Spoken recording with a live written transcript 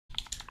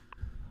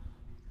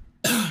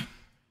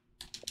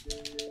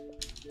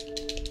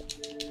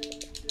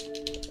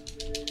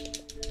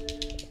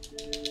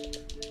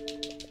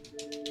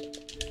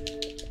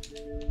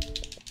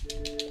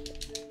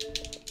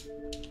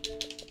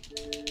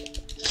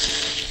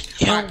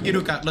Alright,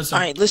 Iruka, listen.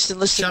 Alright,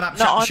 listen. Shut up.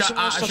 No, Shut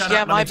up.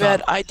 Yeah, my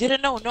bad. Talk. I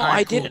didn't know. No, Right,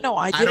 I cool. didn't know.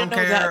 I don't didn't know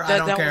care. that I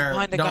don't was care.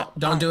 behind the gun.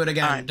 Don't do it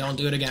again. Alright. Don't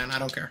do it again. I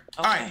don't care.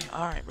 Okay,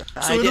 Alright. bro.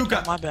 So, I didn't know,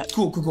 Iruka, my bad.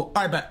 cool.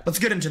 Alright, bet. Let's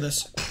get into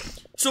this.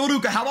 So,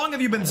 Iruka, how long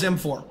have you been Zim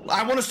for?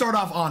 I want to start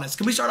off honest.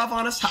 Can we start off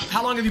honest?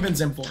 How long have you been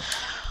Zim for?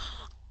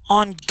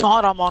 On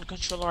God, I'm on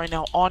controller right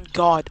now. On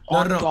God.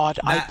 On God.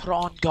 I put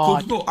on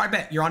God. Cool. I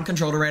bet you're on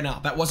controller right now.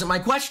 That wasn't my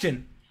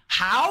question.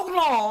 How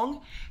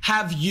long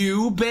have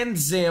you been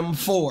Zim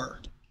for?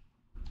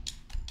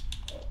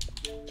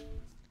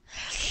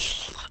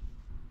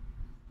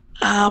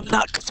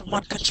 Not because I'm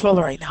on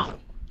controller right now.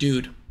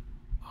 Dude.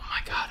 Oh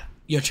my god.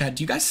 Yo, Chad,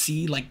 do you guys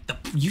see, like,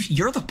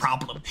 you're the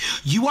problem.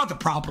 You are the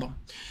problem.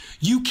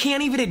 You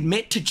can't even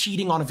admit to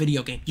cheating on a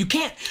video game. You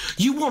can't.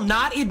 You will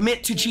not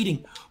admit to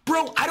cheating.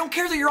 Bro, I don't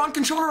care that you're on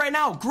controller right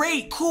now.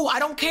 Great, cool, I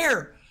don't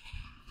care.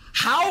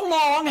 How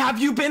long have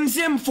you been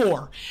Zim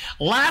for?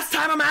 Last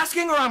time I'm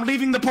asking or I'm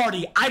leaving the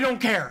party? I don't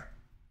care.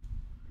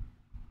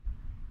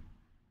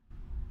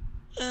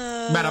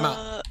 Bet I'm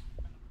out.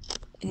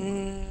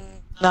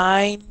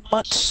 9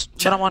 months,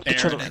 but I'm on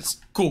controller right now.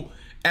 Cool.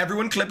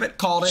 Everyone clip it,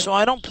 called it. So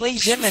I don't play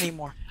Zim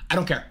anymore. I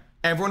don't care.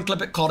 Everyone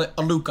clip it, called it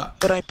Aluka.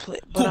 But I play.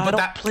 But I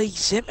don't play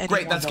Zim anymore.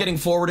 Great, that's getting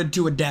forwarded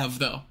to a dev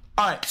though.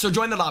 All right, so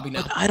join the lobby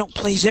now. But I don't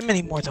play Zim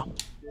anymore though.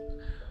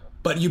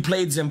 But you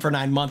played Zim for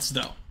 9 months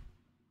though.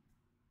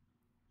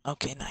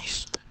 Okay,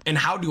 nice. And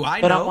how do I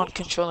know? But I'm on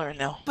controller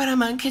now. But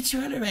I'm on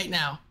controller right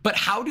now. But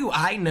how do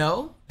I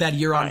know that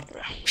you're on?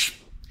 Right.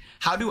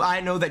 How do I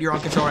know that you're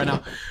on control right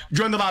now?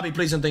 Join the lobby,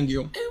 please, and thank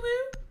you.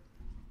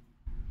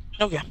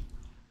 Okay.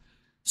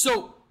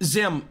 So,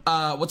 Zim,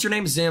 what's your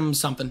name? Zim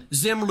something.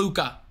 Zim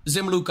Luca.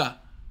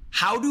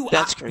 How do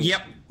That's crazy.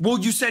 Yep. Well,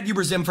 you said you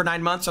were Zim for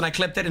 9 months, and I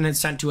clipped it and it's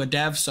sent to a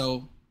dev,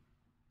 so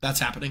that's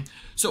happening.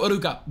 So,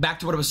 Aruka, back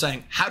to what I was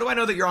saying. How do I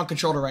know that you're on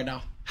controller right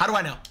now? How do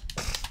I know?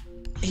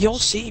 You'll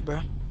see,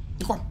 bro.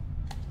 Come on.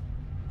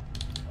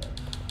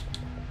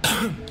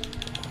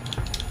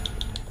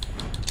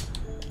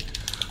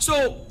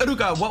 So,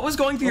 Aruka, what was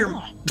going through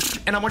your...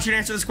 And I want you to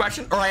answer this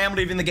question, or I am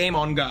leaving the game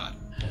on God.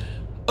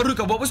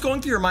 Aruka, what was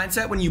going through your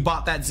mindset when you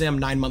bought that Zim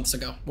 9 months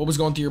ago? What was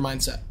going through your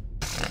mindset?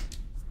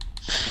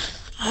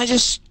 I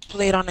just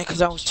played on it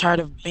because I was tired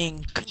of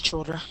being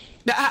controller.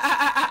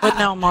 But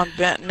now I'm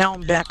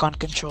back on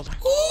controller.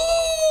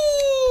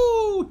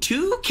 Ooh,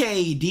 2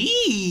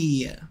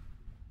 KD.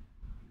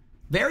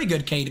 Very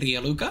good KD,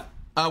 Aluka.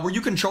 Were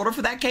you controller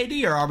for that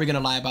KD, or are we gonna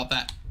lie about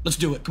that? Let's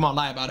do it. Come on,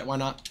 lie about it. Why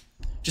not?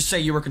 Just say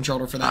you were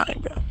controller for that.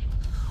 Alright, bro.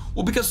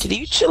 Well, because... Can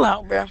you chill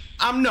out, bro?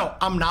 I'm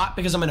not,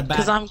 because I'm in a bad...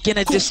 Because I'm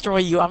gonna destroy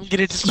you. I'm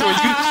gonna destroy you.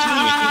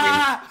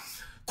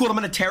 Cool, I'm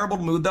in a terrible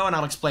mood, though, and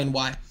I'll explain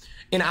why.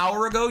 An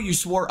hour ago, you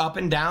swore up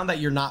and down that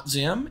you're not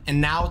Zim,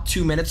 and now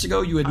 2 minutes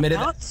ago, you admitted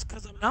that...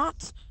 Because I'm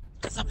not.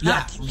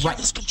 Yeah, You right.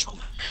 this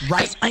controller.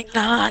 Right. I'm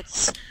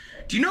not.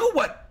 Do you know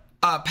what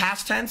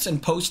past tense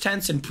and post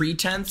tense and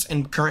pre-tense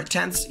and current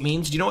tense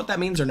means? Do you know what that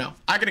means or no?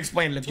 I can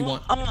explain it if you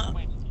want. I'm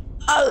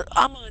a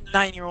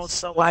 9-year-old,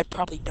 so I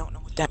probably don't know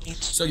what that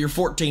means. So you're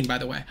 14, by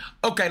the way.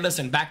 Okay,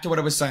 listen, back to what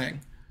I was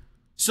saying.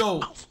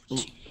 So,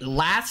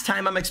 last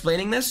time I'm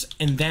explaining this,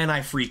 and then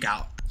I freak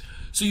out.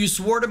 So you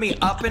swore to me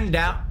up and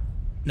down...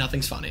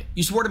 Nothing's funny.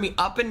 You swore to me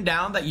up and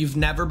down that you've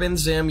never been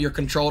Zim, your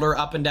controller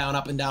up and down,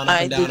 up and down,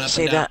 up and down, up and down. I didn't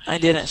say that. I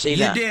didn't say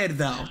that. You did,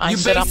 though. I You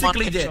said basically I'm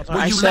on did. Well,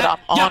 I said I'm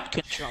on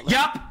controller.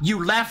 Yup,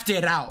 you left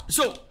it out.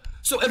 So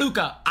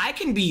Aruka, I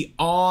can be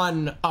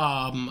on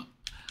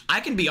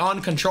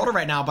controller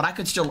right now, but I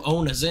could still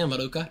own a Zim,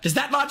 Aruka. Does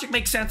that logic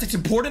make sense? It's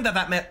important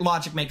that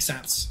logic makes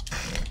sense.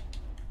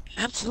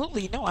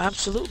 Absolutely, no,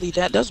 absolutely.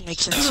 That does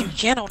make sense. You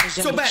can own a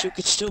Zim, but you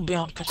could still be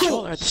on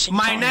controller at the same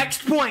time. My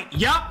next point,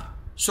 yup.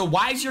 So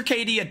why is your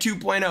KD at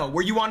 2.0?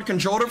 Were you on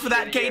controller for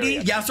that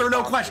KD? Yes or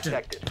no question?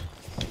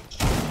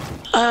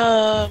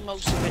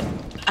 Most of it.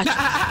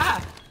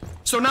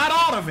 So not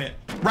all of it.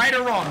 Right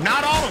or wrong?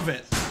 Not all of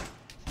it.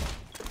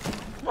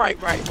 Right.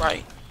 But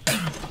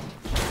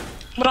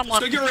I'm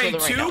on so you're a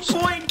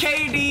 2-point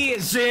KD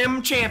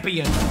Zim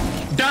champion.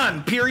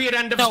 Done. Period.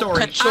 End of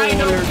story. I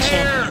don't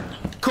care.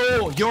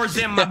 Cool. You're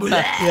Zim.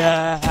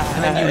 Yeah.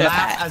 And then you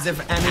laugh as if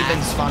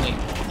anything's funny.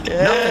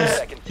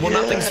 Yeah.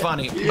 Nothing's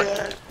funny.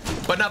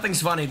 But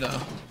nothing's funny though. 5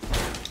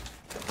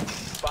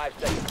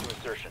 seconds to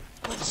insertion.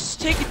 Let's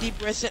take a deep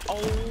breath in. Oh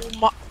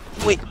my.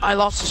 Wait, I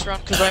lost this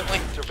round because I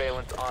went.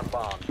 Surveillance on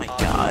bomb. My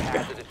God.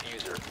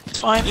 Diffuser.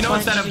 You know,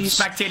 instead of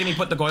spectating me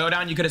put the Goyo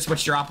down, you could have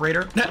switched your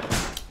operator.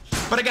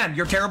 But again,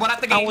 you're terrible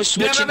at the game. I was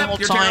switching the whole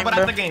You're time,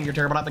 terrible at the game. You're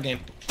terrible at the game.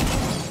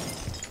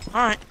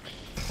 Alright.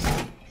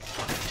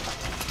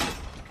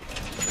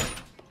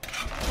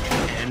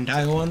 And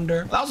I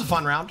wonder. That was a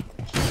fun round.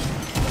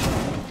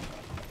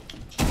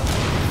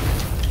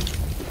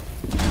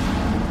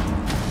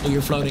 Oh,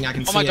 you're floating. I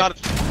can see it. Oh my God.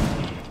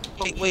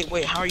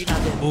 Wait. How are you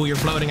not dead? Oh, you're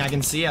floating. I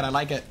can see it. I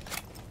like it.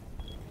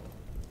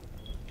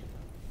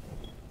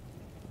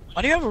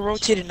 Why do you have a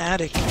rotating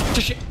attic?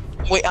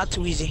 Wait, not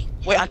too easy.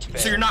 Wait, not too easy.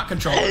 So you're not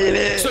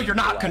controller. So you're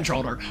not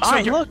controller. So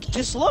Alright, look.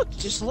 Just look.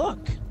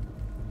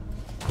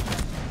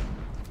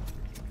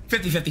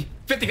 50-50.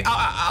 50.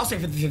 I'll say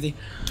 50-50.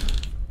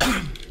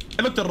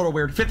 It looked a little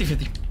weird.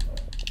 50-50.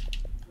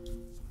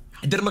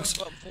 It didn't look.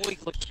 Void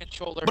looks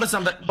controller. But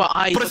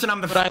I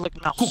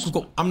look mouse.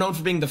 Cool. I'm known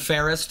for being the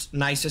fairest,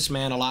 nicest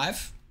man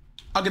alive.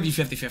 I'll give you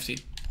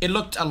 50-50. It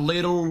looked a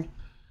little.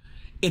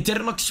 It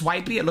didn't look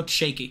swipey. It looked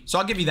shaky. So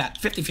I'll give you that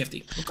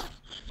 50-50. Okay.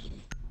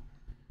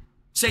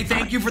 Say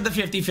thank you for the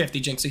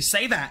 50-50, Jynxzi.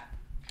 Say that.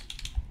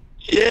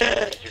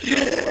 Yeah.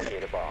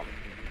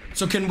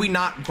 So can we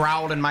not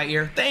growl in my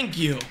ear? Thank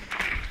you.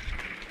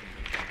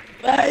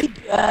 I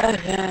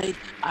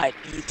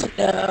need to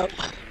know.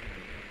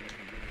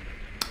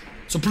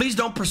 So please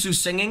don't pursue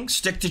singing.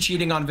 Stick to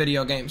cheating on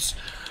video games.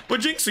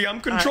 But Jynxzi,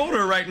 I'm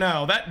controller right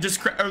now.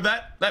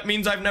 That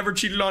means I've never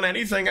cheated on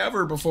anything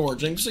ever before,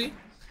 Jynxzi.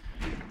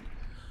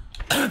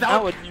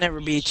 That would never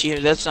be a cheater.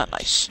 That's not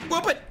nice.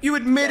 Well, but you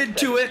admitted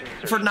to it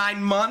for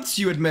 9 months.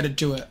 You admitted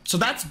to it. So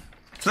that's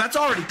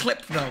already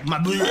clipped though.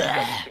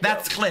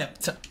 That's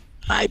clipped.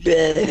 I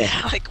bet.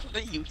 Like, what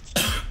are you?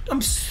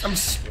 I'm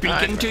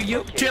speaking to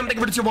you. Jim, think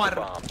of what you want.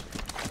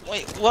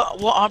 Wait,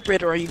 what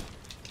operator are you?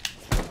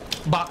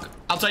 Buck.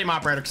 I'll tell you my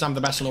operator because I'm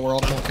the best in the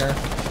world. I don't care.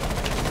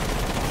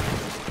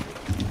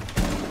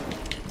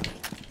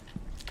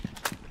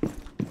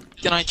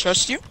 Can I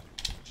trust you?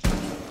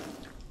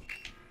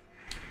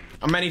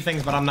 I'm many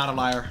things, but I'm not a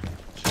liar.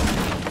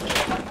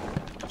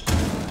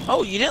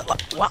 Oh, you didn't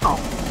wow.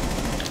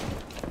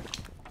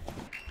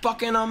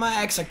 Fucking on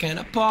my ex, I can't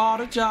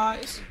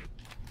apologize.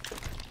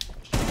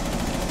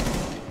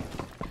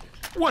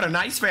 What a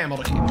nice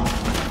family.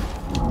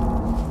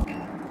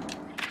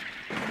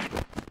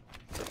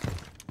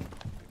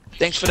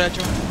 Thanks for that,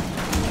 Joe.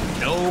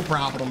 No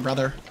problem,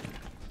 brother.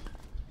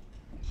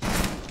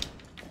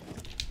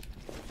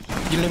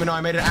 You didn't even know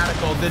I made an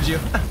article, did you?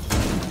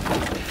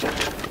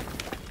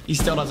 He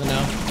still doesn't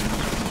know.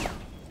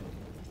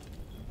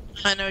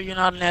 I know you're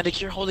not an addict.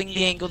 You're holding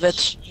the angle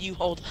that you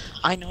hold.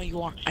 I know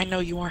you are. I know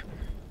you are.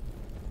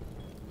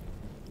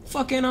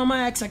 Fucking on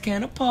my ex, I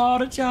can't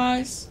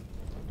apologize.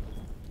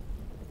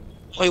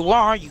 Wait, where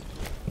are you?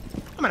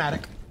 I'm an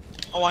addict.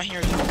 Oh, I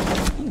hear you.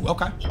 Ooh,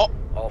 okay. Oh.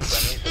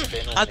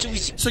 Not too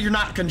easy. So you're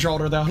not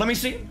controller though. Let me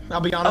see. I'll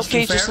be honest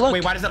and fair. Just look.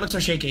 Wait, why does that look so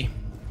shaky?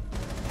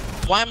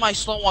 Why am I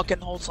slow walking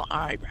the whole time?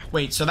 Alright, bro.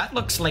 Wait, so that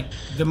looks like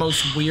the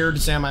most weird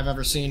Sam I've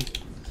ever seen.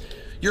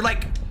 You're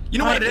like, you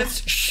know what it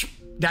is? Shh,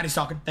 Daddy's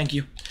talking. Thank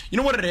you. You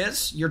know what it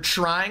is? You're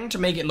trying to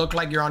make it look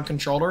like you're on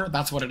controller.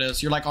 That's what it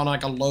is. You're like on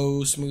like a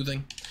low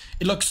smoothing.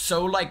 It looks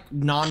so like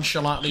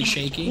nonchalantly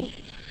shaky.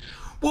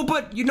 Well,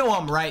 but you know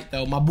I'm right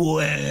though, my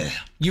boy.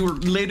 You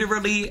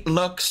literally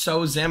look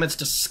so Zim. It's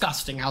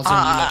disgusting how Zim you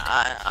look.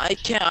 I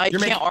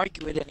can't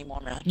argue it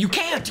anymore, man. You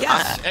can't.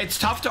 Yes, it's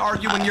tough to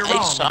argue when you're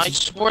wrong. I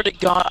swear to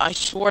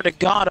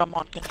God, I'm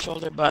on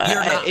controller.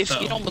 But if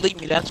you don't believe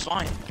me, that's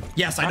fine.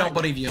 Yes, I don't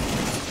believe you.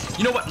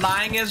 You know what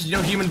lying is? You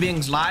know human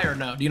beings lie or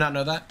no? Do you not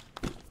know that?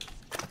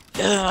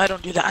 I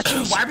don't do that.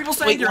 Why are people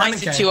saying you're why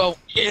is it 2-0?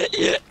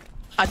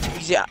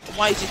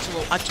 Why is it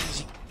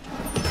 2-0?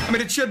 I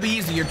mean, it should be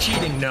easy. You're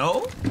cheating,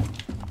 no?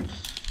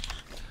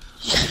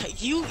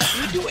 You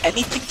do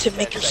anything to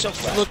make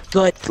yourself look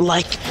good.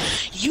 Like,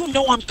 you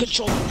know I'm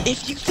controller.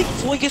 If you think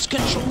Void is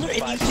controller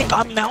and you think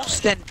I'm mouse,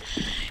 then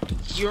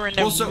you're in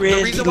a really,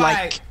 the reason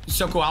why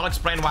so cool, I'll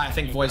explain why I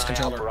think Void's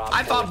controller.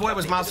 I thought Void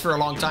was mouse for a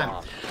long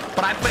time.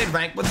 But I played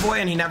rank with Void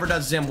and he never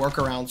does Zim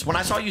workarounds. When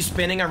I saw you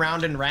spinning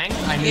around in rank,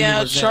 I knew he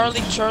was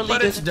Zim. Charlie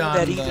doesn't do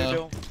that either,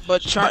 though.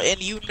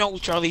 And you know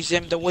Charlie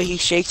Zim, the way he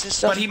shakes and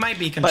stuff. But he might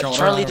be controller. But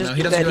Charlie doesn't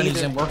he doesn't do any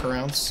Zim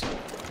workarounds.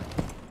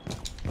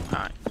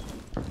 Alright.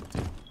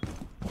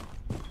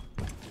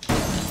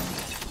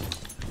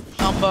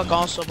 I'm Buck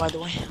also, by the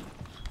way.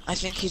 I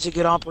think he's a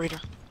good operator.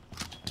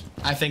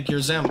 I think you're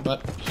Zim,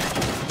 but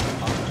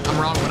I'm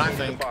wrong when I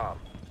think.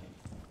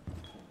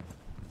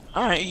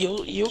 Alright,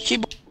 you'll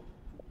keep.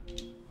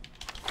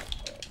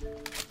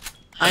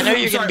 I know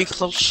you're gonna be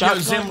close shot.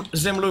 Yo,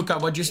 Zim Luca,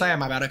 what'd you say?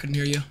 My bad, I couldn't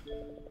hear you.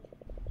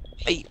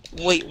 Hey,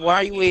 wait, why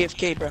are you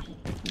AFK, bro?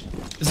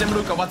 Zim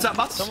Luca, what's up,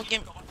 boss?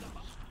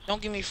 Don't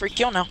give me a free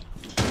kill now.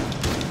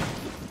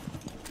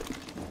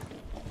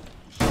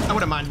 I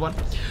wouldn't mind one.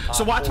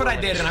 So watch what I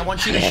did, and I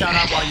want you to shut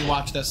up while you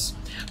watch this.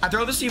 I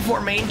throw the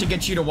C4 main to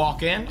get you to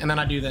walk in, and then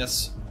I do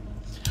this.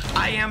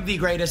 I am the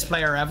greatest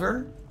player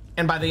ever,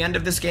 and by the end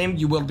of this game,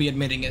 you will be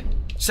admitting it.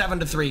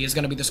 7-3 is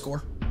going to be the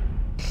score.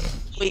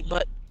 Wait,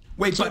 but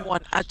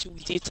 2-1 at 2.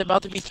 It's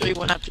about to be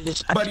 3-1 after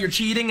this. But you're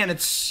cheating, and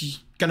it's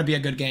going to be a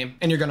good game,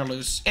 and you're going to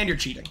lose, and you're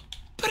cheating.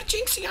 But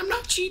Jynxzi, I'm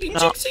not cheating,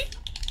 Jynxzi.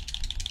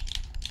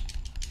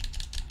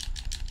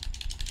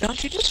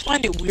 Don't you just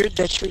find it weird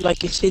that you're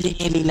like a silly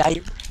nilly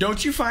liar?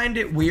 Don't you find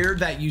it weird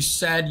that you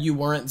said you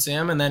weren't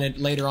Zim and then it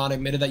later on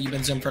admitted that you've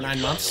been Zim for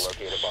 9 months?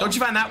 Don't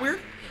you find that weird?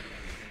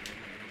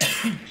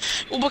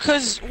 Well,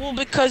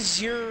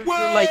 because you're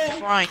like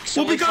crying.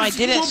 So if I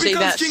didn't say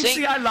that,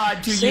 Jynxzi, I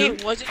lied to say you.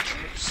 it wasn't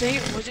true. Say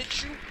it wasn't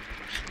true.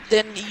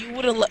 then you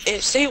would have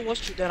say it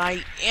was true that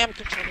I am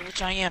controller,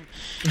 which I am.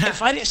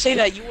 If I didn't say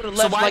that, you would have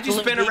So left. why'd like you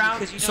spin around?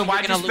 Because you know So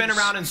why'd you spin lose.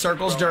 around in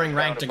circles during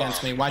ranked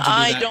against me? Why'd you do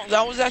that? I don't.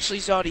 That was actually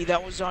Zodi.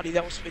 That was Zodi.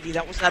 That was Spiddy.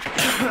 That was not.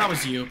 That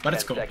was you, but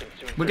it's cool.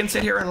 We can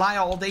sit here and lie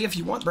all day if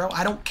you want, bro.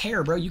 I don't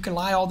care, bro. You can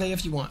lie all day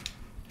if you want.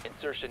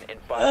 Insertion in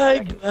 5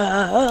 seconds.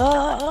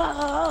 Bye.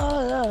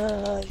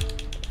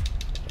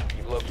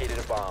 You've located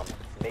a bomb.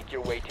 Make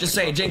your way to Just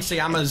say,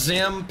 Jynxzi, I'm a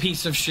Zim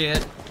piece of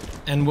shit,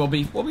 and we'll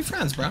be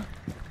friends, bro.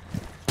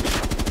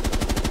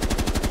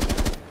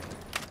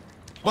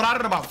 Well, I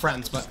don't know about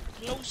friends, but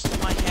Close to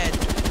my head.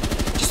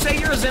 just say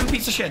you're a Zim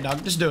piece of shit,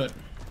 dog. Just do it.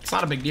 It's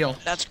not a big deal.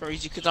 That's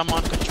crazy because I'm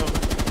on controller.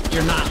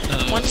 You're not.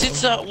 Once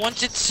it's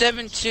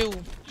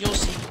 7-2, you'll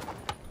see.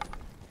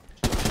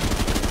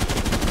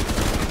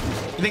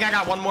 You think I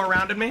got one more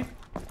round in me?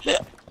 Yeah,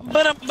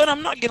 but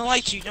I'm not gonna lie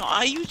to you. No,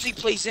 I usually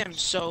play Zim,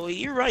 so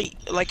you're right.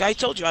 Like I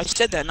told you, I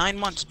said that 9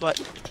 months, but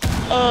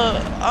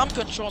I'm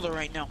controller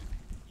right now.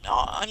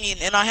 I mean,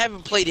 and I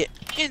haven't played it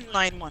in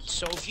 9 months.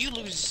 So if you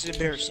lose, it's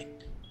embarrassing.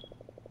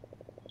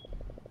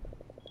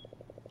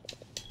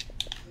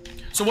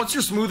 So what's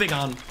your smoothing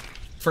on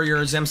for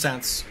your Zim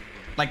sense?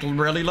 Like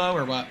really low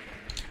or what?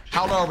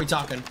 How low are we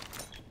talking?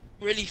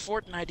 Really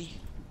Fortnite-y.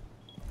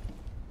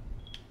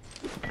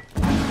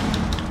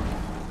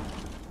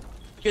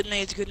 Good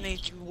nades, good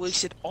nades. You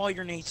wasted all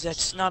your nades.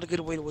 That's not a good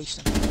way to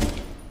waste them.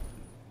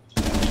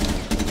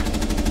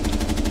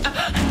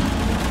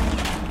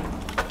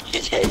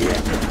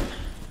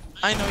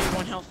 I know you're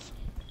 1 health.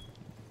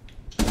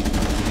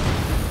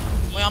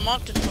 Well, I'm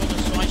on controller,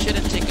 so I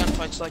shouldn't take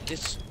gunfights like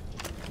this.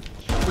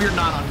 We're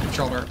not on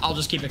controller. I'll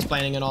just keep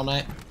explaining it all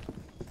night.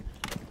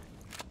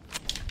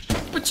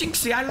 But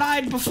Jynxzi, I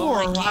lied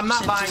before. Oh, I'm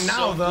not lying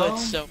now, so though. Good,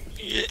 so.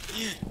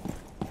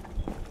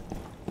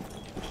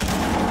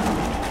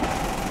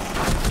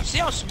 You see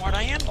how smart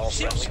I am? You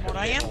see how smart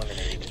I am?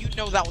 You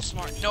know that was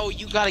smart. No,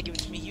 you gotta give it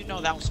to me. You know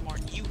that was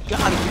smart. You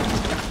gotta give it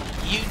to me.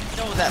 You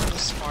know that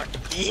was smart.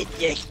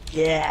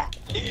 Yeah.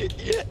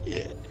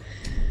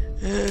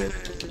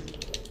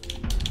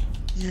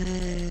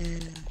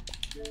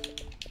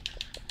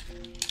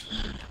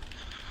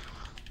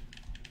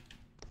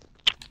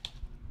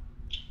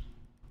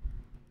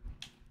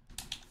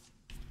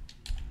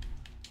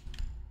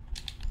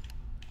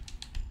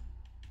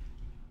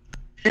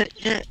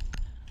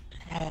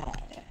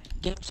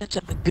 Get him since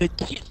I'm a good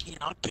kid, you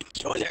know,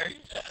 controller.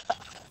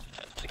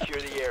 Secure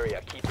the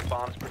area. Keep the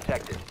bombs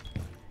protected.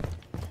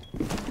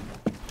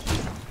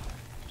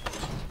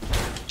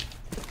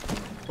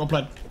 Well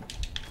played.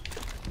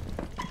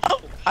 Oh,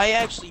 I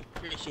actually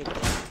appreciate that.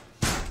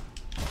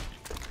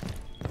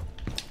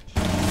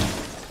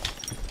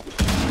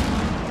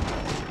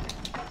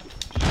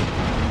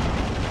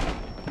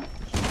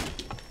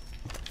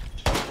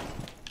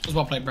 It was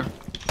well played, bro.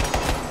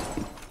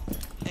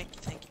 Thank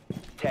you.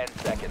 10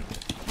 seconds.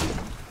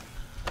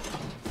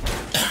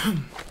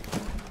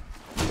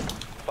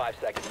 5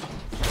 seconds.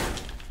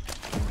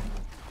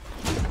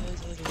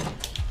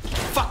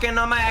 Fucking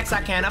on my ex,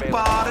 I can't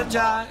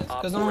apologize.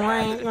 Cause I'm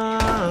right,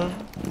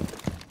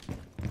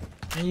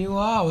 and you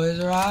always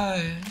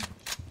right.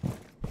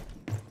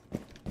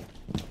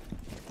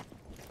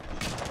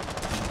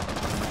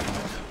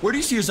 Where do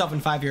you see yourself in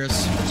 5 years?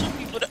 Some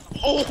people that,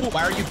 oh!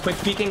 Why are you quick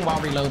peeking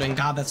while reloading?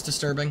 God, that's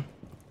disturbing.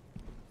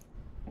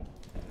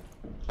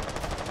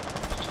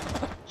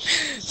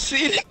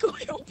 See, the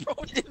Goyo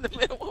approach in the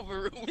middle of a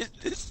room is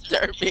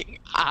disturbing.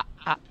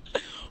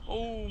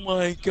 Oh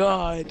my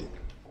god.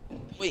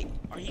 Wait,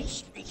 are you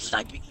street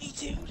sniping me,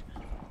 dude?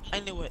 I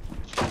knew it.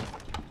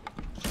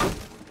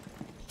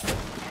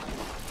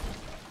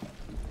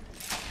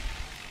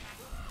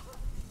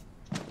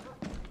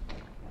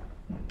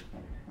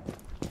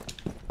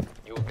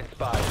 You have been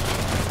spotted.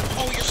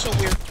 Oh, you're so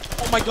weird.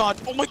 Oh my god.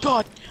 Oh my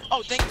god.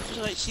 Oh, thank you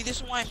for that. See, this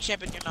is why I'm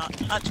champion. You're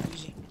not. Not too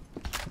easy.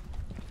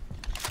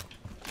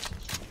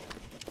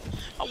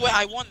 Oh wait,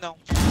 I won though.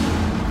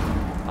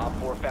 Op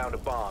 4 found a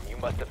bomb. You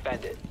must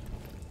defend it.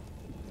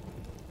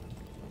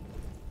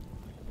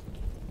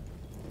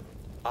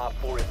 Op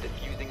 4 is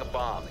defusing a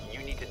bomb. You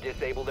need to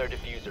disable their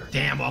diffuser.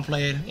 Damn, well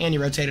played. And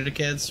you rotated the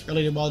kids.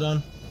 Really well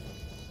done.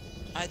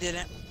 I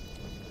didn't.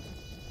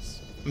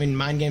 I mean,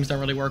 mind games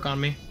don't really work on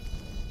me.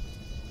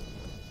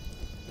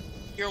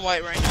 You're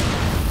white right now.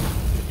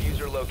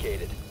 Diffuser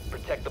located.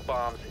 Protect the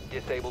bombs.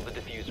 Disable the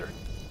diffuser.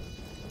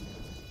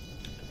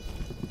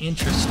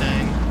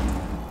 Interesting.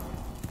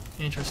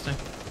 Interesting.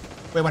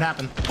 Wait, what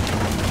happened?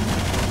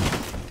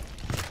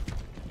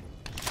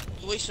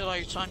 You wasted all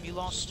your time. You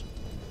lost.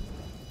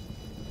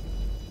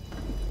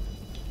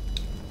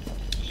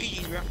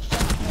 GG's, bro.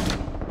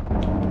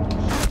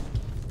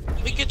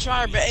 We can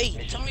try, but hey,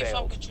 Mission tell me if I'm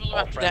failed. controller All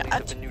after friendlies that.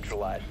 have been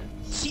neutralized.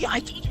 See, I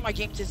told you my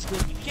game is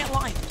good. You can't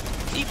lie.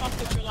 See if I'm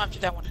controller after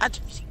that one. That's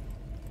easy.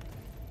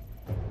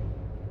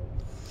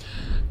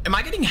 Am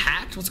I getting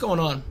hacked? What's going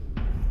on?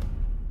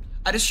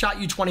 I just shot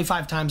you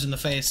 25 times in the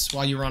face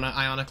while you were on an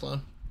Ionic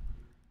loan.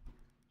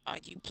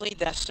 You played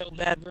that so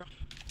bad, bro.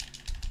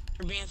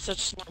 For being such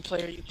a smart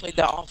player, you played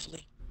that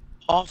awfully.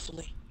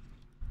 Awfully.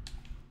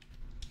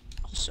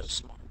 I'm so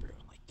smart, bro.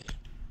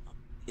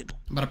 Like,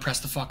 I'm about to press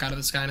the fuck out of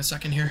this guy in a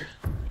second here.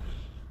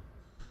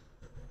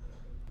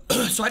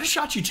 So I just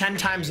shot you 10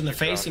 times in the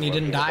face and you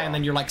didn't die, and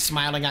then you're like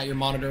smiling at your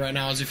monitor right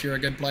now as if you're a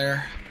good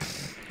player.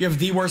 You have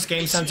the worst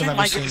game sense I've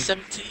ever seen.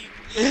 17.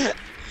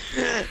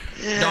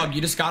 Dog, you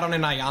just got on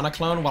an Ayana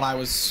clone while I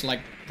was like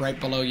right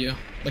below you.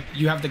 Like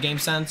you have the game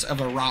sense of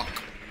a rock.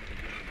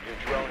 Your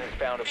drone has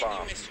found a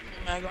bomb.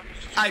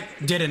 I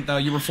didn't though.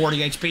 You were 40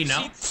 HP.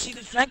 No. See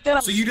the fact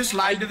that So you just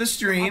lied to the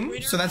stream.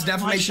 So that's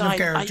defamation of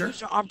character. I use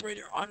the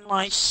operator on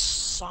my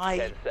side.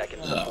 10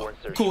 seconds before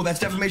insertion. Cool. That's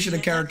defamation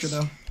of character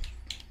though.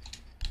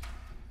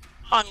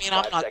 I mean,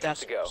 I'm 5 not seconds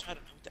that. to go. So I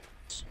don't know what that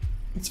means.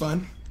 It's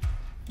fine.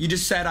 You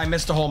just said I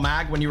missed a whole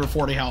mag when you were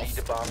 40 Proceed health.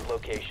 to bomb's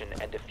location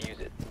and defuse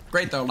it.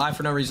 Great though. Lie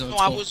for no reason. No,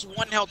 It's I cool. was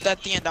 1 health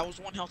at the end. I was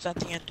 1 health at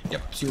the end.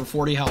 Yep. So you were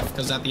 40 health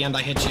because at the end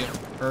I hit you.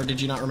 Or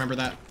did you not remember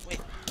that? Wait.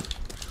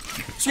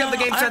 So you have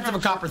the game I sense of a remember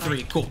copper Fortnite.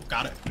 3. Cool.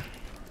 Got it.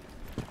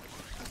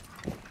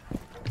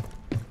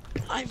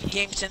 I have a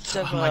game sense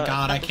of. Oh my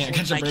god, I number can't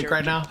 4 catch a break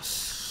right character. now.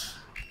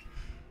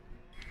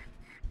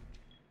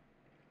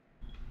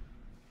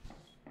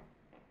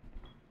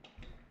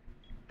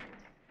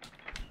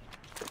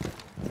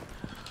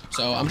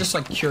 So I'm just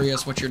like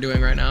curious what you're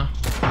doing right now.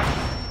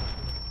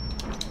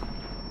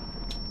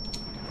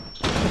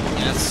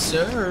 Yes,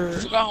 sir.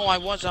 I forgot who I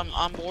was. I'm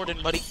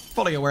Morden, buddy.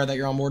 Fully aware that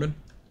you're onboarded.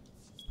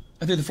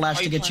 I threw the flash Are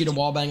to you get you to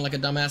planting? wallbang like a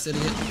dumbass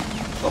idiot.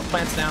 Oh,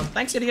 plants down.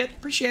 Thanks, idiot.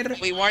 Appreciate it.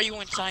 Wait, why are you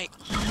in sight?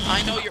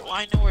 I know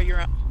where you're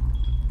at.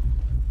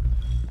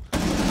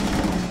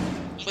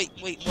 Wait,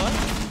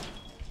 what?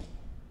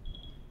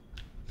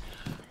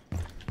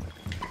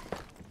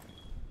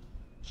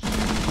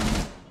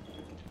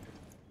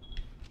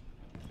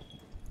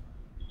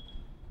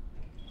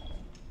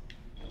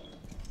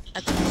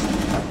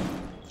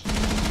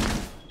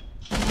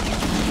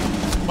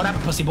 What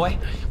happened, pussy boy?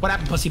 What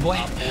happened, pussy boy?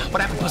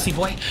 What happened, pussy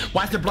boy?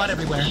 Why is there blood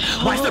everywhere?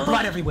 Why is there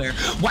blood everywhere?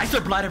 Why is there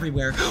blood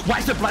everywhere? Why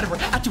is there blood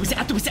everywhere?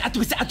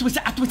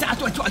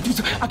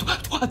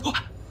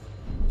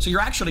 So you're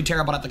actually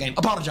terrible at the game.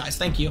 Apologize.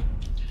 Thank you.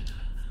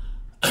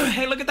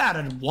 Hey, look at that.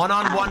 A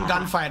one-on-one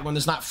gunfight when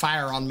there's not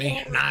fire on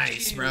me.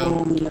 Nice,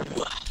 bro.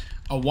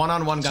 A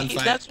one-on-one See,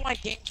 gunfight. that's why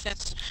game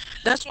sense.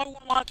 That's why when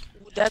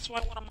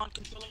I'm on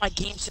controller, my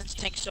game sense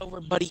takes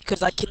over, buddy,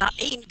 because I cannot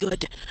aim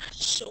good.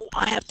 So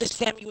I have to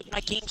stand me with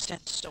my game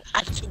sense. So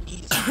I too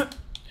easy.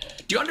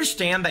 Do you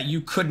understand that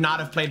you could not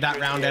have played that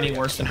round any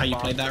worse than how you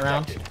played that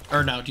round?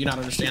 Or no, do you not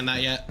understand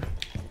that yet?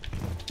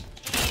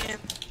 And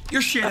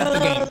You're shit at the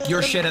game.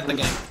 You're shit at the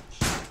game.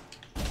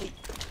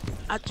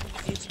 I too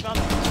easy. It's about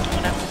to be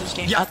one after this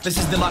game. Yeah, this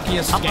is the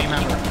luckiest I'm game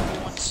gonna keep ever.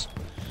 it once.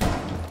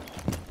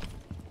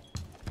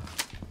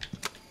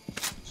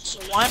 So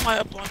why am I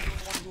up on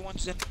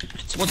 1v1s then?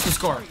 What's the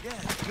score?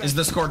 Is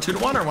the score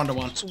 2-1 or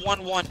 1-1? It's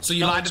 1-1. So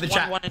you No, lied to it's the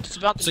chat. 1-1 and it's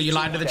about to So be you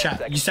lied to 2-1. the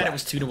chat. You said it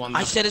was 2-1. I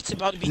though. said it's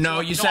about to be. No,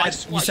 2-1. you I said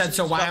swear,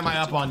 so. Why it's am I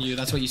about up to on you?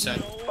 That's what you said.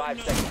 be 2-1.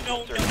 5 seconds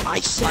No, to no, insertion. I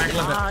All said right,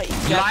 clip I.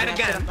 it. You lied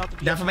again. about to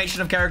be-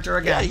 Defamation of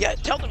character Yeah, again. yeah.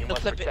 Tell them You to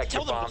must clip it. protect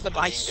Tell your them to bombs clip.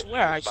 from I being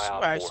swear. I defused by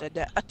swear. I Op 4. said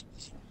that.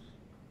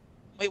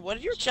 Wait, what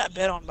did your chat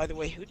bet on, by the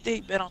way? Who did they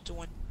bet on to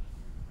win?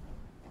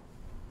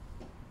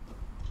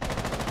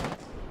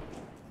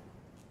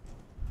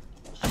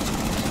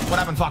 What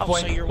happened, fuck Oh,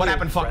 boy? so you're What weird.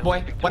 happened, fuck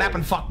boy? What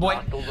happened, fuck boy?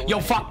 Yo,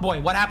 fuck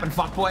boy. What happened,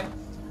 fuck boy?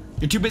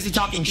 You're too busy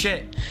talking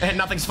shit, and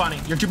nothing's funny.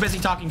 You're too busy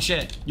talking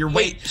shit. You're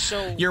Wait,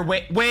 so-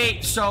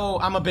 wait. So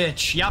I'm a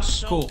bitch. Yup.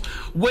 So- Cool.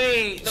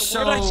 Wait. The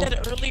So word I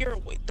said earlier.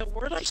 Wait, the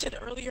word I said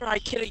earlier. I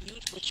could have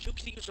used, but you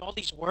could use all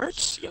these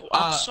words. Yo,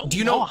 I'm so do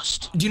you know?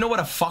 lost. Do you know what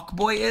a fuck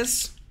boy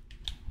is?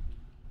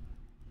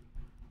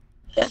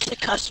 That's a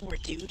cuss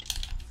word, dude.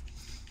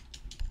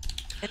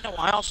 And no,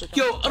 I also don't.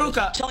 Yo,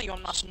 Aruka. I'm telling you,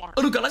 I'm not smart.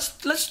 Luca,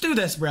 let's do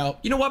this, bro.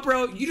 You know what,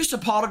 bro? You just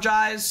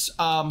apologize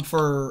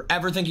for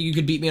ever thinking you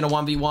could beat me in a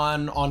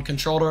 1v1 on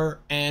controller,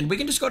 and we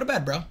can just go to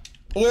bed, bro.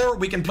 Or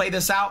we can play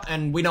this out,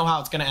 and we know how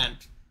it's gonna end.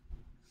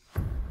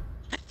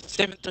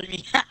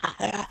 7-3.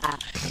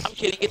 I'm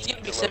kidding. It's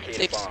gonna be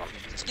 7-6.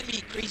 It's gonna be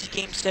a crazy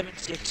game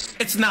 7-6.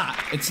 It's not.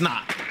 It's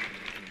not.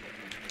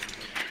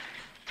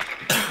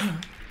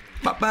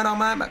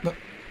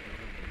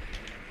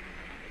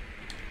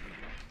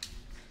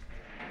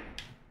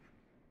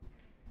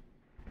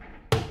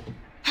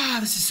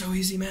 This is so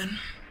easy, man.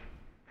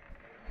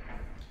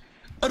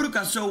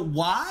 Aruka, so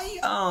why,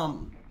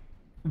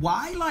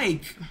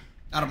 like,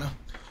 I don't know.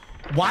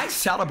 Why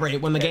celebrate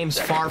when the game's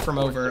far from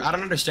over? I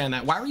don't understand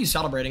that. Why were you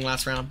celebrating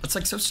last round? That's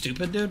like so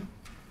stupid, dude.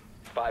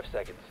 5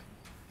 seconds.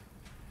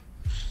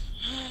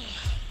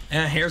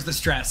 Here's the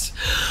stress.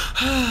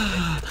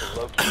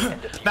 Locate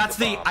and defuse That's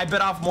the bomb. I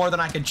bit off more than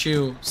I could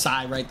chew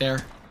sigh right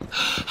there.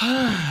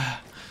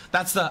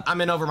 That's the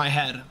I'm in over my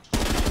head.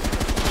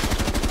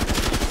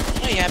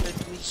 Oh yeah, but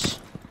please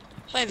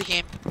play the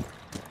game.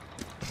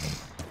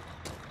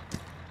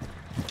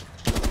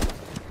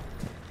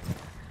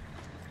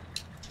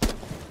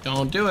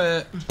 Don't do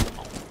it.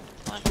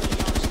 I'm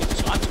really honest,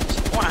 so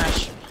I'm or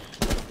Ash.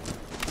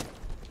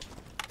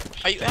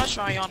 Are you Ash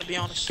or Ion, to be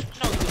honest?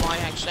 No, you lie,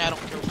 actually. I don't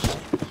care what you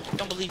say.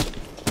 Don't believe you.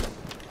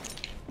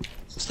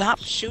 Stop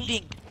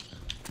shooting.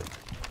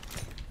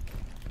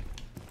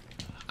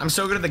 I'm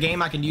so good at the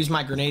game, I can use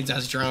my grenades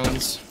as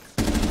drones.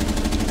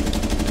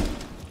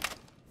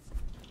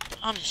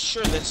 I'm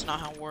sure that's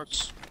not how it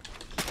works.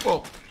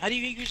 Whoa. How do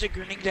you use a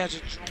grenade as a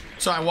drone?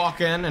 So I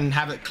walk in and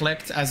have it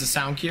clicked as a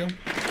sound cue.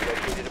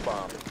 Located a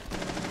bomb.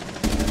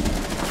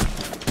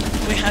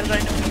 Wait, how did I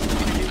know?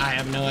 I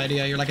have no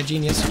idea. You're like a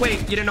genius. Wait,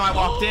 you didn't know I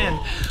walked in.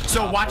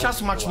 So watch how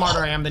much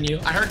smarter I am than you.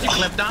 I heard you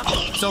clip dump.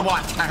 So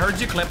watch. I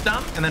heard you clip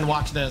dump, and then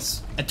watch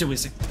this. At too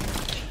easy.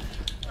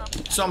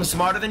 So I'm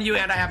smarter than you,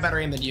 and I have better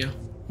aim than you.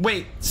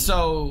 Wait,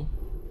 so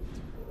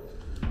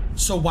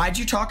why'd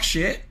you talk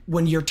shit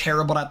when you're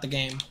terrible at the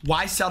game?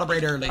 Why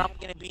celebrate early? I'm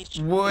gonna beat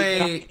you.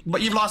 Wait,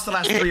 but you've lost the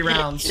last 3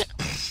 rounds.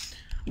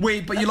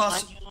 Wait, but you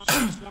lost.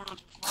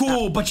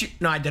 Cool, but you.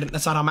 No, I didn't.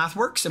 That's not how math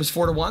works. It was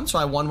 4-1, so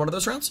I won one of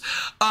those rounds.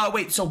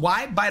 Wait, so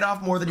why bite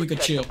off more than you could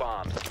chew?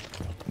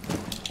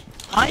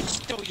 I'm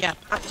still, yeah.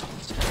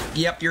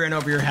 Yep, you're in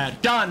over your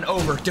head. Done,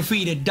 over,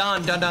 defeated,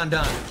 done, done, done,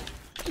 done.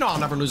 You know I'll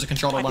never lose a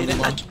controller I did it.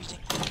 1v1.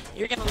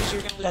 You're gonna lose,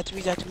 that's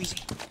too easy.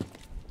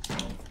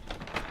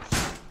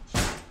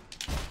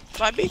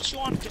 So I beat you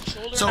on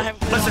controller. So and I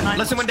haven't played online.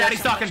 listen when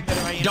Daddy's talking.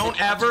 Don't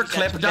ever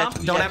clip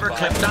dump. Don't ever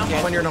clip dump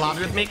when you're in a lobby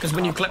with me, because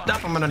when you clip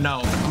dump, I'm gonna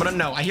know. I'm gonna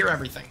know. I hear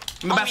everything.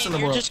 I'm the best in the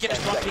world. You're just gonna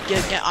spawn peek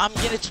again. I'm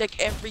gonna check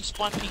every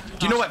spawn peek.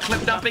 Do you know what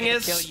clip dumping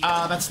is?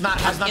 Has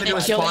nothing to do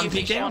with spawn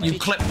peeking. You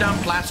clip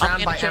dump last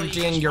round by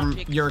emptying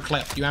your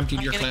clip. You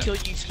emptied your clip. I'm gonna kill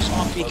you if you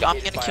spawn peek. I'm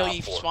gonna kill you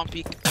if you spawn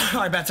peek.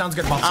 Alright, bet. Sounds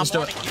good, boss. Let's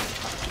do it.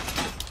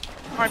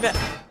 Alright, bet.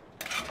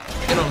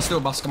 You know, let's do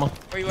it, boss. Come on.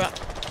 Where you at?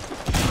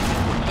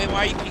 Wait,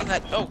 why are you peeking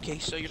that? Okay,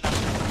 so you're not.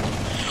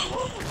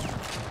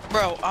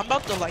 Bro, I'm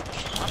about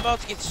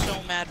to get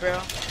so mad,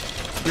 bro.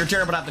 You're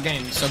terrible at the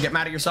game, so get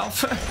mad at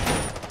yourself.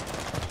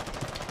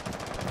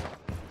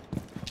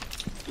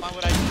 Why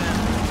would I do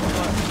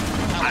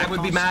that? I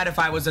would be mad if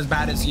I was as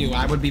bad as you.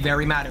 I would be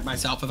very mad at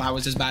myself if I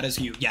was as bad as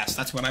you. Yes,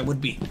 that's what I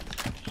would be.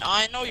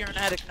 I know you're an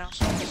addict now,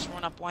 so I'll just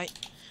run up white.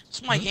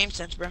 It's my game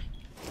sense, bro.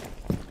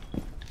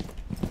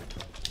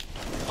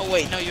 Oh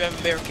wait, no, you have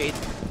a barricade.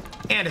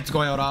 And it's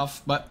going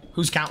off, but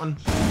who's counting?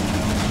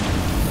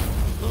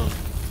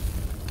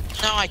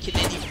 No, I can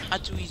hit you.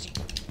 Not too easy.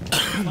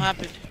 What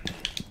happened?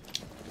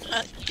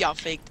 Y'all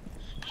faked.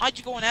 Why'd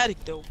you go an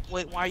addict though?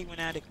 Wait, why are you an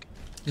addict?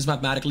 Because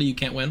mathematically you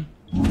can't win.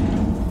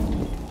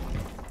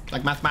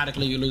 Like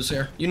mathematically you lose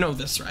here. You know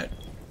this, right?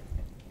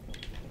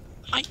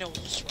 I know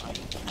this, right?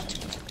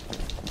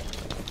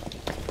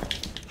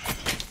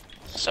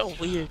 So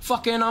weird.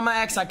 Fucking on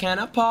my ex, I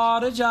can't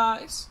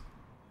apologize.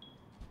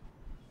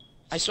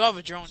 I still have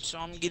a drone, so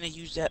I'm gonna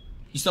use that.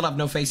 You still have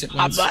no face it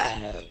wins.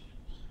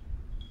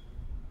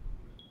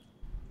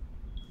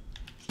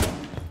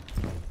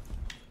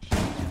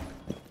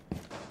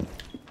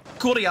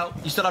 Coolio,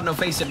 you still have no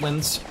face it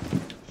wins.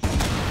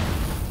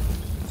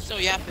 So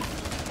yapping.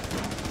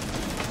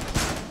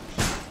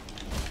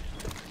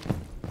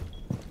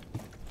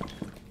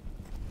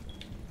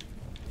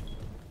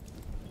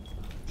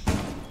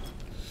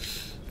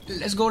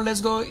 Let's go,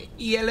 let's go.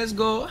 Yeah, let's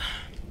go.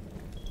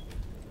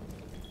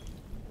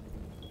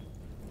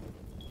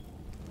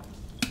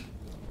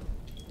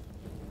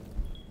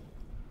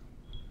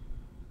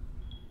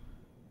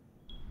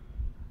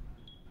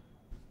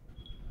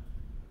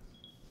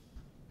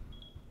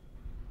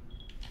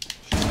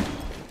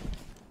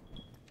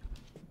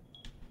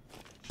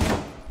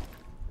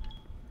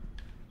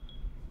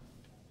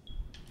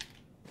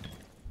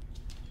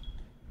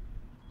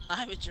 I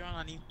have a drone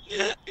on you.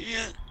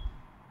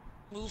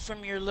 Move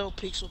from your little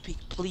pixel peak,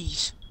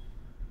 please.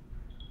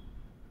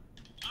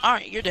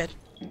 Alright, you're dead.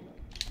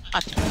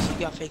 I think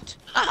you got faked.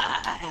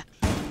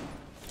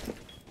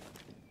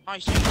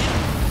 Alright, so you're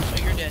dead.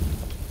 So you're dead.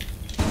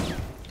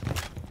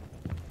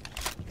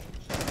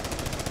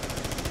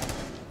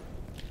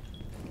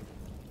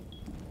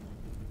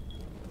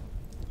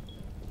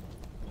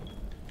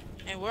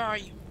 Hey, where are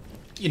you?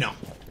 You know.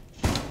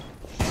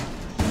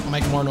 I'll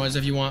make more noise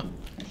if you want.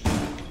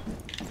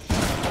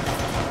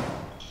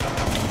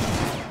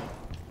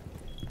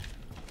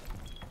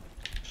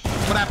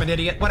 What happened,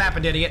 idiot? What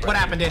happened, idiot? What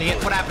happened,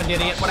 idiot? What happened,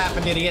 idiot? What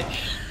happened, idiot?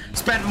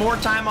 Spent more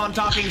time on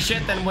talking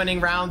shit than winning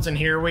rounds, and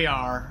here we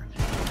are.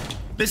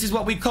 This is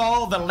what we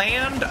call the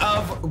land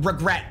of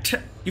regret.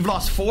 You've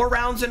lost 4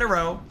 rounds in a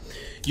row.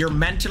 You're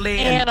mentally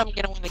and I'm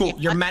gonna win the game.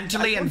 You're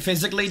mentally and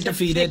physically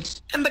defeated,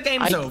 and the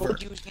game's over. I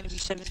told you it was gonna be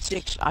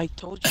 7-6. I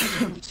told you it was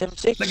gonna be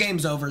 7-6. The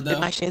game's over, though.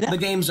 Didn't I say that? The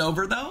game's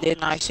over, though.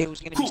 Didn't I say it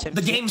was gonna be 7-6?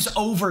 The game's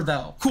over,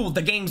 though. Cool.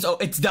 The game's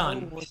it's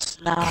done. No, it's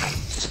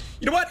not.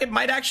 You know what? It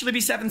might actually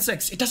be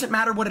 7-6. It doesn't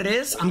matter what it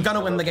is. I'm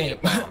gonna win the game.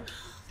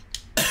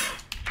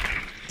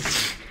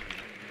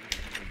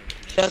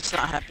 That's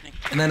not happening.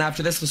 And then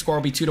after this, the score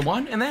will be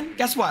 2-1. And then,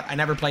 guess what? I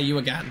never play you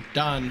again.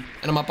 Done.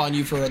 And I'm up on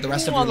you for the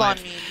rest of your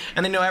life.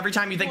 And then, every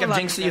time you think of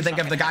Jynxzi, you think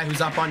of the guy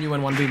who's up on you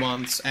in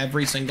 1v1s.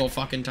 Every single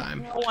fucking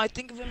time. No, I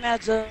think of him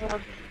as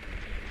a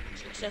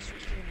successful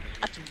streamer.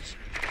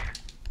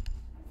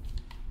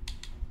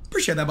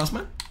 Appreciate that, boss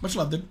man. Much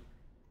love, dude.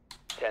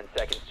 10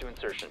 seconds to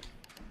insertion.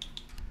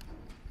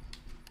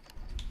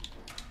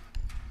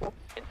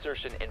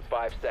 insertion in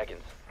 5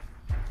 seconds.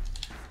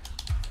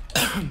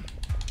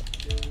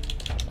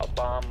 A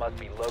bomb must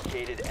be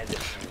located and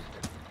defused.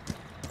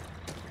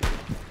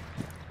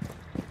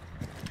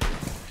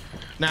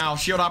 Now,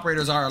 shield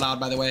operators are allowed,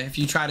 by the way. If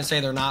you try to say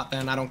they're not,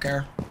 then I don't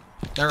care.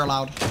 They're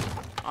allowed.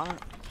 Alright.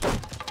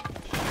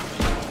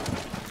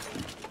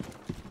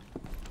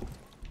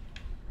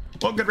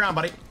 Well, good round,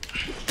 buddy.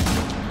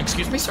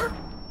 Excuse me, sir?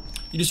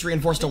 You just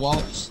reinforced a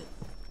wall.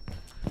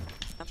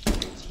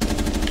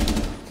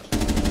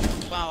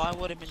 Wow, I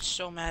would have been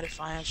so mad if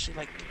I actually,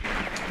 like...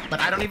 But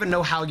I don't even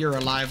know how you're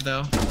alive,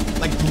 though.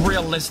 Like,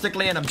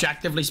 realistically and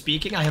objectively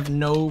speaking, I have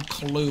no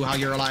clue how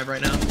you're alive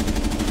right now.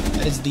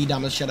 That is the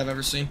dumbest shit I've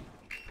ever seen.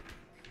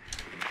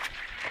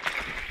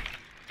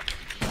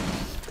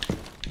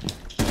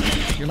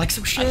 You're like,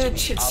 some shit.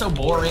 Shit's so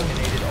boring.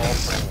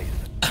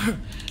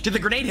 Did the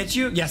grenade hit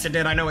you? Yes, it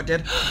did. I know it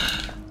did.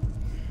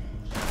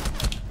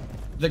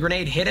 The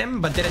grenade hit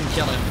him, but didn't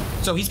kill him.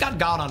 So he's got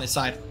God on his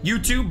side. You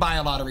too, buy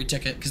a lottery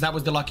ticket, because that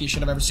was the luckiest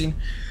shit I've ever seen.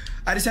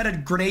 I just had a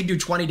grenade do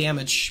 20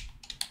 damage.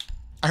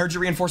 I heard you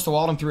reinforce the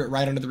wall and threw it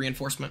right under the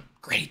reinforcement.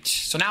 Great.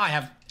 So now I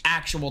have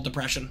actual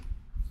depression.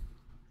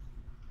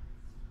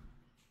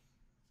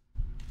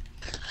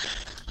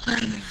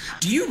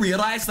 Do you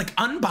realize, like,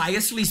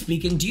 unbiasedly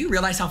speaking, do you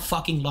realize how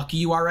fucking lucky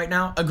you are right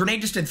now? A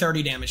grenade just did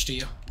 30 damage to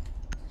you.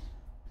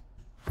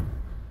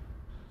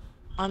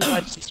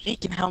 Unbiasedly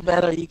speaking, how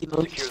bad are you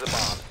gonna Secure the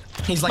bomb.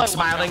 He's like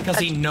smiling because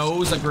he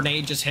knows a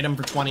grenade just hit him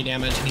for 20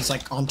 damage and he's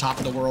like on top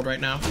of the world right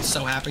now. He's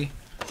so happy.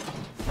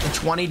 A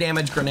 20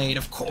 damage grenade,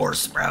 of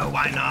course, bro.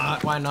 Why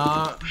not? Why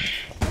not?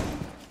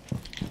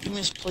 You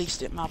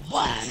misplaced it, my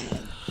boy.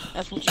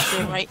 That's what you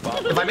said, right?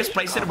 If I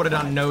misplaced it, it would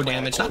have done no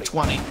damage, not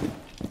 20.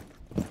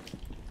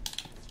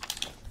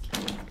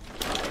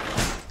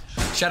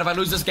 Shad, if I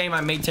lose this game,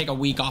 I may take a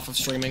week off of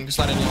streaming. Just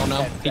letting y'all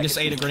know. He just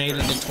ate a grenade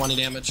and did 20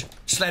 damage.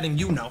 Just letting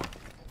you know.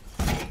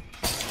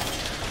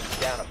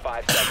 Down to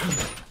 5 seconds.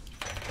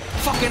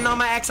 Fucking on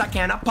my ex, I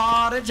can't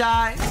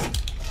apologize.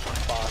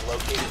 Bomb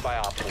located by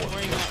Op 4. Where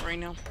are you at right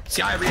now?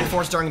 See how I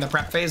reinforce during the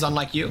prep phase,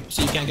 unlike you?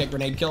 So you can't get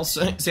grenade kills.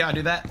 See how I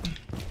do that?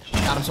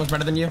 God, I'm so much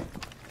better than you.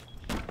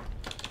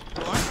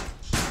 What?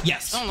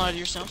 Yes. Don't lie to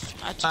yourself.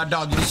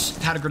 Dog, you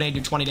just had a grenade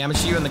do 20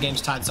 damage to you and the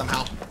game's tied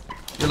somehow.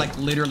 You're like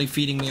literally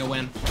feeding me a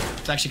win.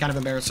 It's actually kind of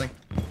embarrassing.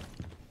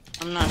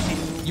 I'm not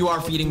feeding you. You are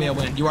feeding me a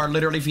win. You are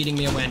literally feeding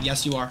me a win.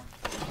 Yes, you are.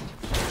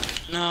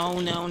 No,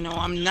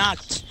 I'm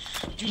not.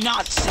 Do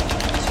not say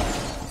that.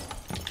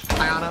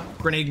 Ayana,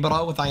 grenading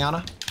below with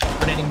Ayana.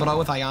 Grenading below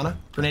with Ayana.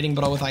 Grenading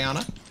below with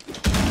Ayana.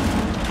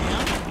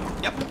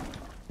 Yeah? Yep.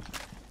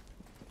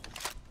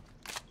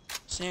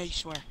 Say how you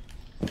swear.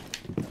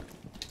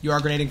 You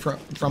are grenading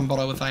from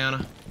below with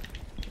Ayana.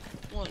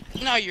 Well,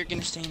 now you're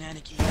gonna stay in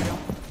attic, you weirdo.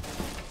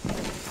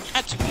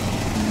 That's me.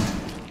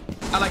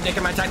 I like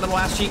nicking my tight little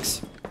ass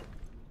cheeks.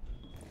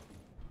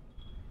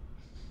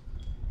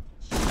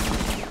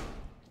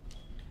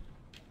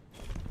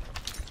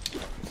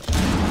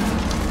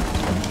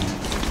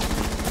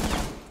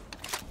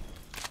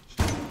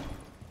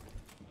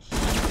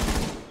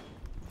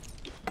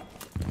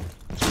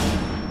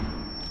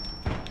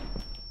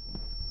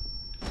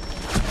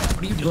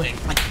 What are you doing?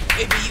 Like,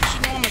 Hey, but you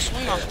should know I'm a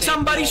swing off there.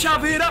 somebody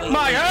shove it up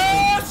my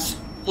ass!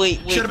 Wait.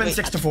 Should have been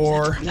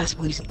 6-4. That's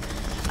easy.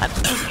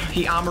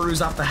 He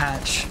Amaru's off the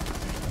hatch.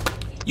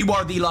 You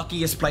are the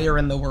luckiest player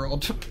in the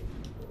world.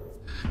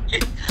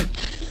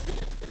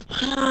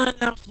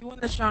 Now, if you win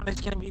this round,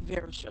 it's gonna be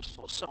very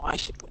stressful, so I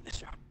should win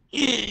this round.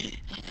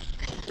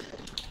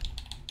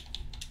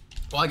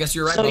 Well, I guess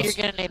you're right, So boss. you're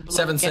gonna need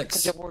 7-6.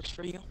 because it works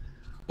for you.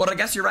 Well, I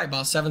guess you're right,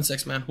 boss.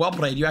 7-6, man. Well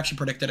played. You actually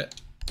predicted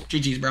it.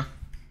 GG's, bro.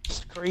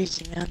 It's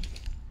crazy, man.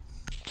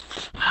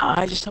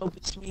 I just hope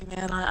it's me,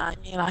 man.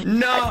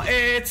 No,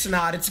 it's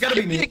not. It's gonna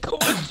be me.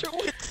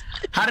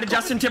 How did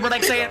Justin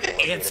Timberlake say it?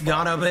 It's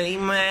gonna be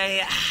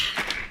me.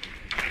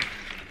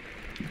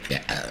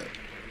 Yeah.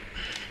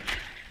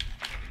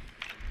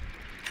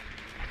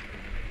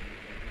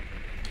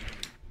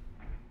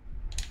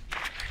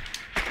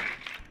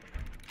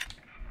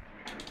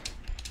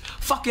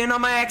 Fucking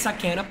on my ex, I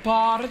can't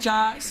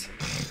apologize.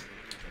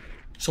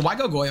 So why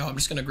go Goyo? I'm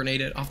just gonna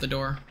grenade it off the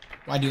door.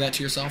 Why do that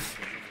to yourself?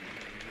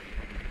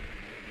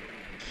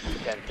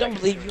 Don't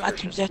believe you. I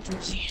choose that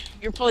Jynxzi.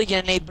 You're probably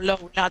gonna nade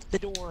below, not the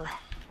door.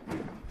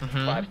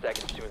 5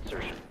 seconds to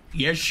insertion.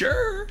 Yes,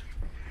 sure.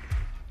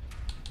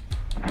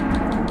 You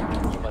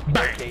must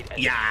locate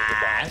and defuse the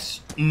bomb.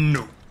 Yes.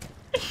 No.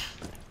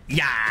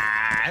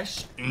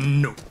 Yes.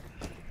 No.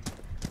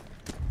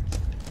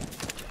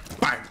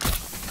 Bang.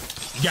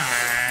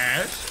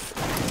 Yes.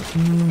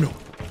 No.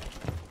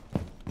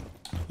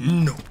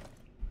 No.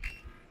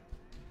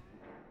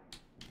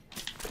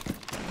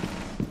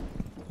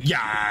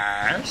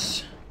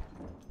 Yes.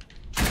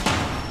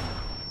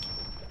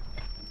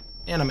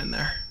 And I'm in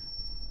there.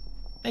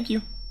 Thank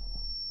you.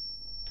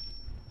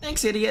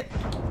 Thanks, idiot.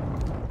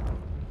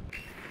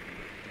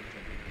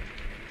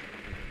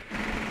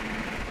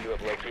 You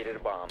have located a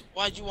bomb.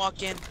 Why'd you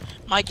walk in?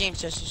 My game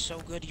test is so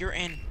good. You're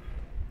in.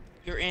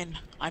 You're in.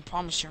 I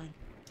promise you're in.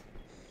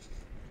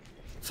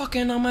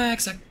 Fucking on my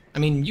ex. I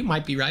mean, you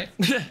might be right.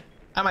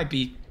 I might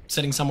be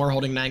sitting somewhere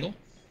holding an angle.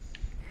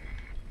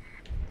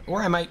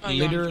 Or I might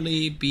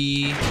literally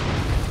be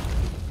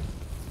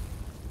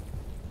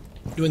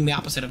doing the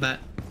opposite of that.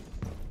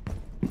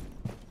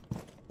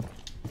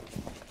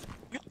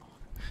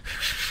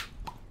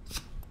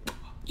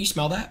 You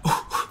smell that?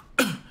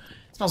 It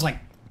smells like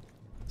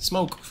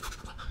smoke.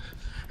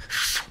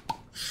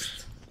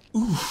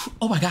 Ooh,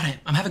 oh my god,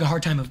 I'm having a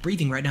hard time of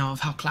breathing right now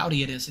of how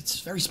cloudy it is. It's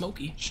very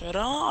smoky. Shut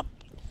up.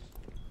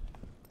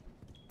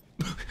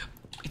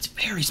 It's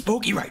very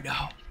smoky right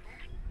now.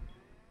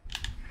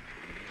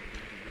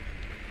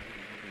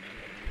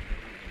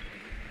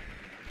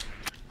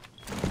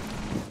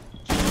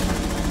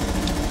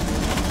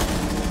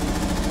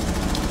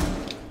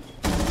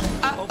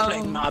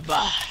 Play my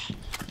bar.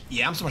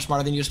 Yeah, I'm so much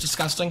smarter than you. It's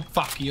disgusting.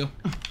 Fuck you.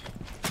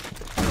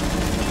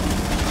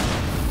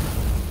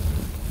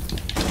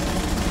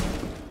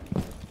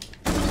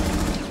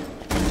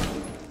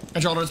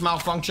 Controller's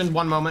malfunctioned.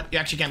 One moment. You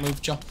actually can't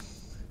move. Chill.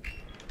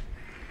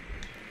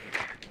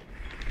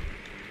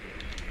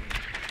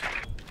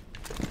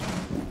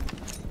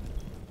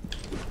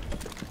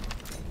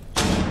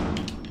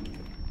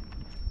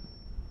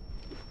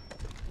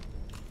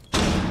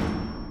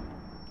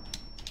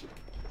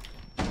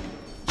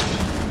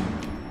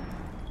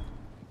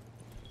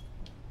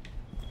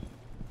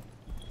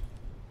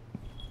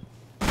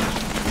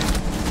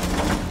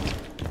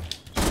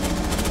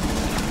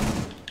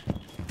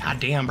 God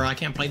damn, bro. I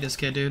can't play this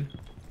kid, dude.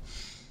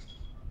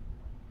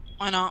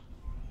 Why not?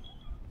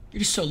 You're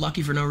just so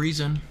lucky for no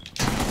reason.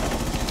 I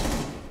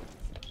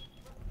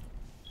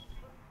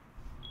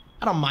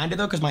don't mind it,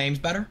 though, because my aim's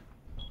better.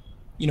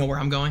 You know where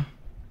I'm going.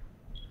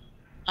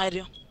 I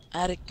do.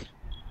 Attic.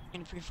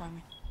 In free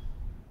farming.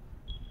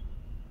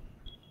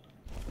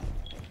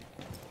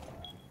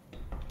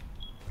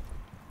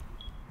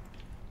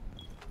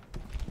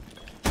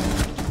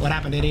 What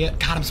happened, idiot?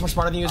 God, I'm so much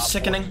smarter than you. It's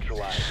sickening.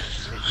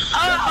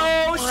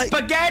 Uh-oh,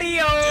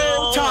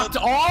 Spaghetti-O! Talked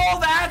all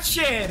that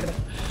shit!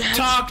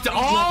 Talked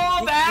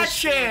all that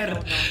shit!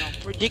 No.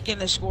 Predicting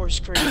the score is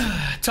crazy.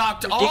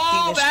 Talked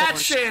all that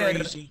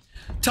shit!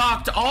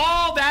 Talked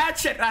all that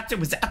shit! Oh,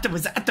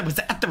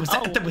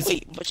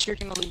 wait, but you're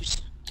gonna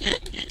lose.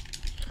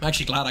 I'm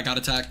actually glad I got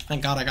attacked.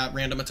 Thank God I got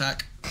random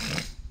attack.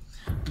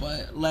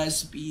 But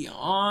let's be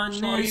honest.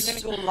 So are you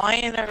gonna go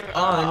lion or...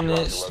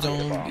 honest,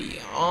 don't be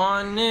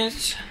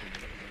honest.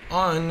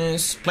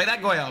 Honest. Play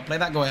that Goyo, play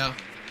that Goyo.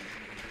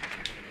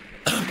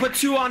 Put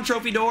 2 on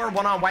trophy door,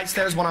 1 on white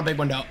stairs, 1 on big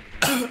window.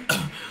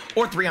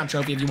 Or 3 on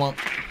trophy if you want.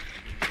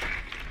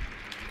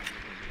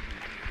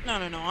 No,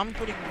 I'm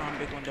putting her on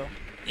big window.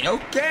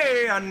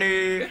 Okay,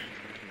 honey.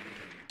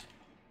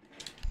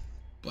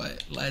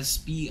 But let's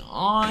be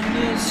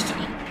honest.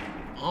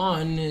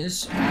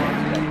 Honest,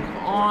 are you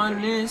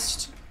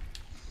honest?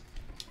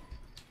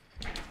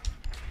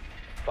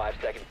 5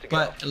 seconds to go.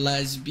 But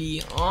let's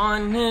be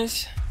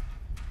honest.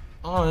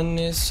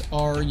 Honest,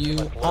 are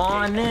you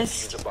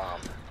honest? Use a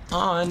bomb.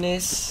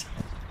 Honest.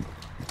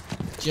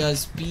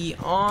 Just be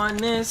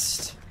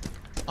honest.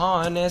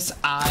 Honest,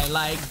 I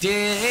like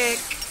dick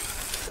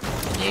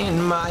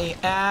in my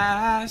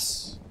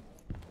ass.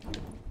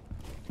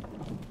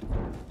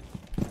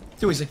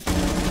 Too easy.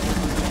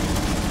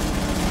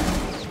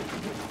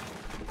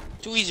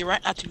 Too easy,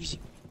 right? Not too easy.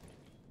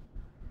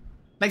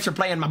 Thanks for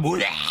playing my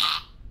mood.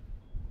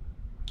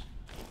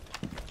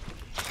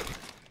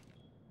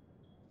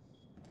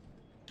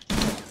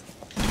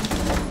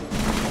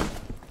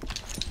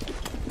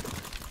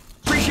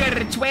 Appreciate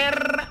it,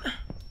 Twitter.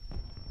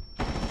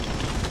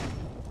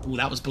 Ooh,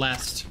 that was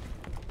blessed.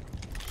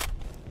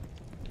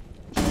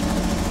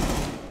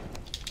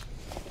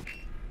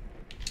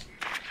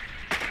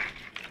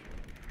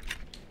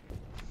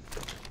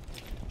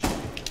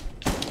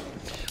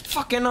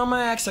 Fucking on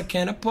my ex, I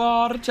can't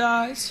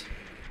apologize.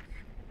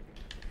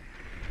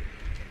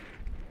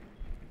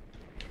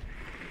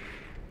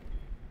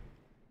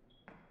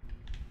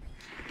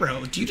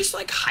 Bro, do you just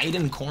like hide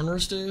in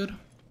corners, dude?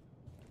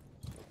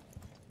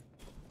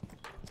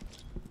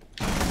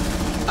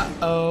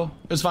 Uh-oh.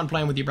 It was fun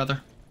playing with you,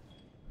 brother.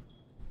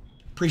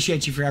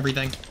 Appreciate you for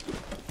everything.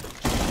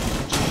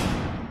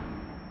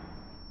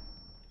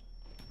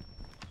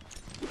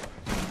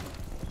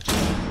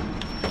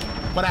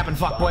 What happened,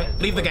 fuckboy?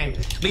 Leave the game.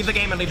 Leave the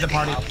game and leave the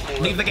party.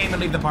 Leave the game and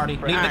leave the party.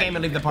 Leave the game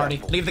and leave the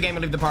party. Leave the game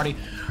and leave the party.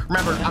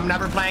 Remember, I'm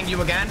never playing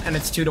you again, and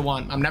it's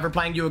 2-1. I'm never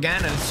playing you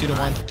again, and it's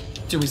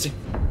 2-1. Too easy.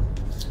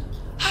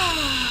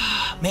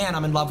 Man,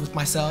 I'm in love with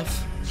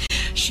myself.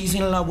 She's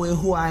in love with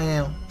who I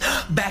am.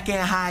 Back in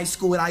high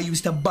school, I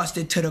used to bust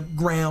it to the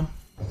ground.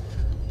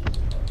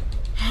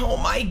 Oh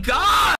my God!